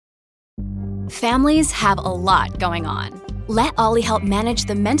Families have a lot going on. Let Ollie help manage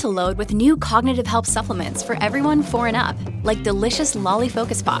the mental load with new cognitive help supplements for everyone 4 and up, like delicious Lolly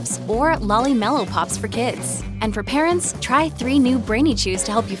Focus Pops or Lolly Mellow Pops for kids. And for parents, try 3 new Brainy Chews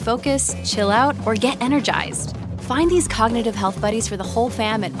to help you focus, chill out, or get energized. Find these cognitive health buddies for the whole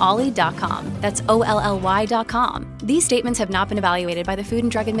fam at ollie.com. That's OLLY.com. These statements have not been evaluated by the Food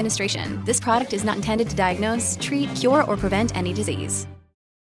and Drug Administration. This product is not intended to diagnose, treat, cure, or prevent any disease.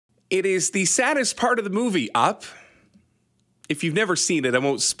 It is the saddest part of the movie, Up. If you've never seen it, I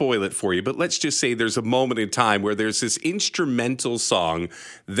won't spoil it for you, but let's just say there's a moment in time where there's this instrumental song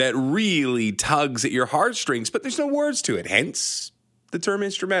that really tugs at your heartstrings, but there's no words to it, hence the term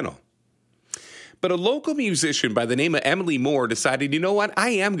instrumental. But a local musician by the name of Emily Moore decided, you know what,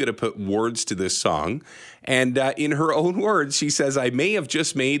 I am going to put words to this song. And in her own words, she says, I may have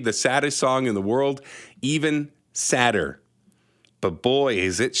just made the saddest song in the world even sadder. But boy,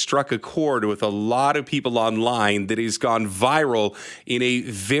 has it struck a chord with a lot of people online that has gone viral in a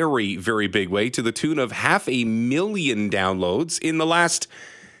very, very big way to the tune of 500,000 downloads in the last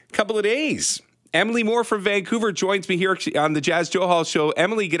couple of days. Emily Moore from Vancouver joins me here on the Jazz Joe Hall Show.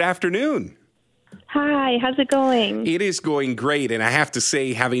 Emily, good afternoon. Hi, how's it going? It is going great, and I have to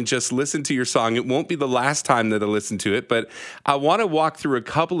say, having just listened to your song, it won't be the last time that I listen to it, but I want to walk through a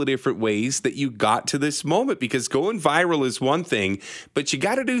couple of different ways that you got to this moment, because going viral is one thing, but you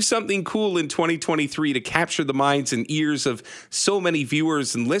got to do something cool in 2023 to capture the minds and ears of so many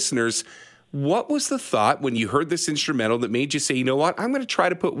viewers and listeners. What was the thought when you heard this instrumental that made you say, you know what, I'm going to try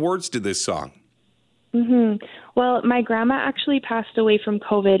to put words to this song? Well, my grandma actually passed away from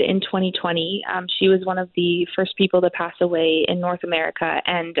COVID in 2020. She was one of the first people to pass away in North America,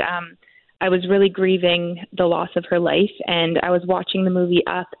 and I was really grieving the loss of her life, and I was watching the movie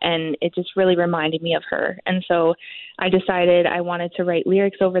Up, and it just really reminded me of her. And so I decided I wanted to write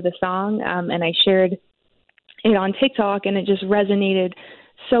lyrics over the song, and I shared it on TikTok, and it just resonated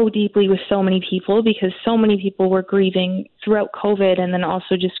so deeply with so many people, because so many people were grieving throughout COVID, and then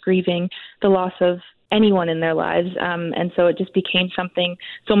also just grieving the loss of anyone in their lives. And so it just became something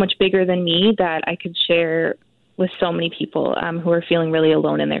so much bigger than me that I could share with so many people who are feeling really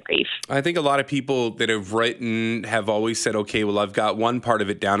alone in their grief. I think a lot of people that have written have always said, okay, well, I've got one part of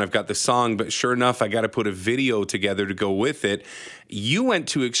it down. I've got the song, but sure enough, I got to put a video together to go with it. You went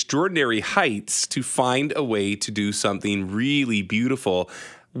to extraordinary heights to find a way to do something really beautiful.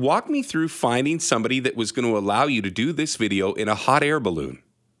 Walk me through finding somebody that was going to allow you to do this video in a hot air balloon.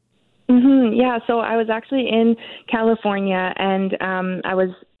 Yeah, so I was actually in California, and I was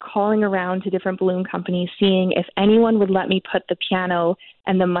calling around to different balloon companies, seeing if anyone would let me put the piano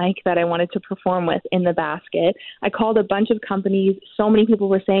and the mic that I wanted to perform with in the basket. I called a bunch of companies. So many people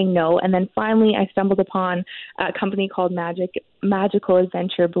were saying no. And then finally I stumbled upon a company called Magical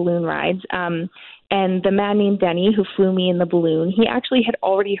Adventure Balloon Rides. And the man named Denny, who flew me in the balloon, he actually had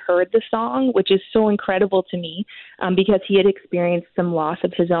already heard the song, which is so incredible to me, because he had experienced some loss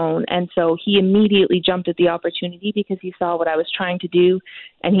of his own. And so he immediately jumped at the opportunity because he saw what I was trying to do.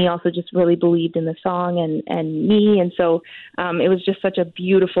 And he also just really believed in the song and me. And so it was just such a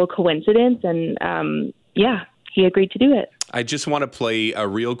beautiful coincidence. And he agreed to do it. I just want to play a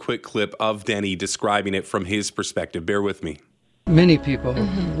real quick clip of Denny describing it from his perspective. Bear with me. Many people,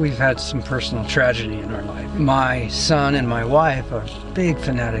 we've had some personal tragedy in our life. My son and my wife are big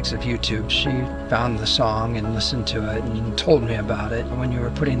fanatics of YouTube. She found the song and listened to it and told me about it. When you were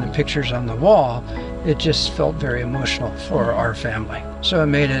putting the pictures on the wall, it just felt very emotional for our family. So it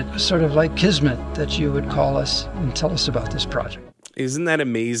made it sort of like kismet that you would call us and tell us about this project. Isn't that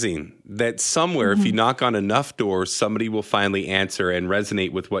amazing that somewhere, if you knock on enough doors, somebody will finally answer and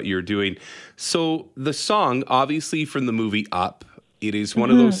resonate with what you're doing? So the song, obviously from the movie Up, it is one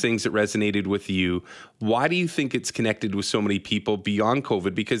of those things that resonated with you. Why do you think it's connected with so many people beyond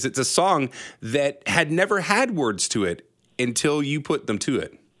COVID? Because it's a song that had never had words to it until you put them to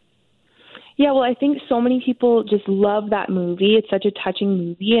it. Yeah, well, I think so many people just love that movie. It's such a touching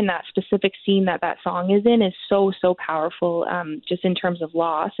movie, and that specific scene that song is in is so, so powerful, just in terms of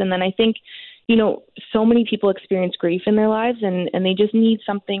loss. And then I think, so many people experience grief in their lives, and they just need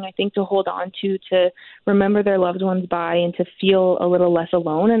something, I think, to hold on to remember their loved ones by and to feel a little less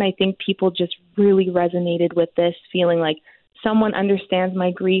alone. And I think people just really resonated with this, feeling like someone understands my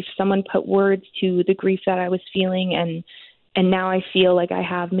grief, someone put words to the grief that I was feeling, and now I feel like I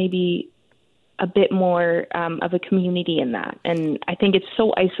have maybe a bit more of a community in that. And I think it's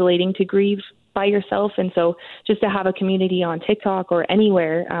so isolating to grieve by yourself. And so just to have a community on TikTok or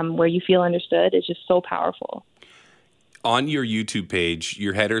anywhere where you feel understood is just so powerful. On your YouTube page,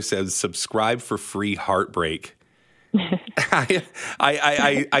 your header says, subscribe for free heartbreak.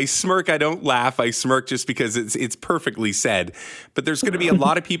 I smirk. I don't laugh. I smirk just because it's perfectly said. But there's going to be a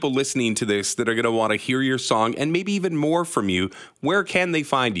lot of people listening to this that are going to want to hear your song and maybe even more from you. Where can they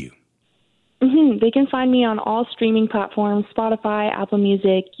find you? They can find me on all streaming platforms, Spotify, Apple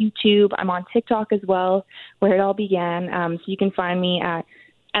Music, YouTube. I'm on TikTok as well, where it all began. So you can find me at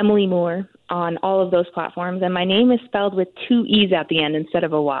Emily Moore on all of those platforms. And my name is spelled with 2 E's at the end instead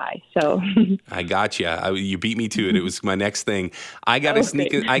of a Y. So I got you. You beat me to it. It was my next thing. I got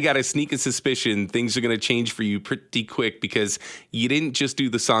a sneaking suspicion things are going to change for you pretty quick because you didn't just do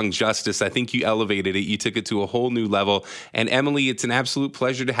the song justice. I think you elevated it. You took it to a whole new level. And Emily, it's an absolute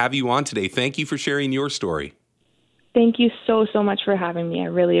pleasure to have you on today. Thank you for sharing your story. Thank you so much for having me. I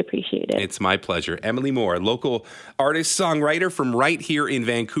really appreciate it. It's my pleasure. Emily Moore, local artist, songwriter from right here in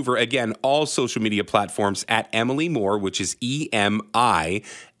Vancouver. Again, all social media platforms at Emily Moore, which is EMILEE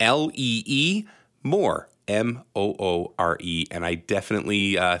Moore. Moore. And I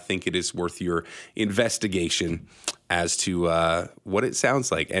definitely think it is worth your investigation as to what it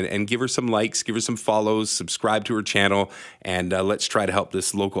sounds like. And give her some likes, give her some follows, subscribe to her channel, and let's try to help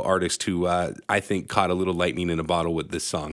this local artist who I think caught a little lightning in a bottle with this song.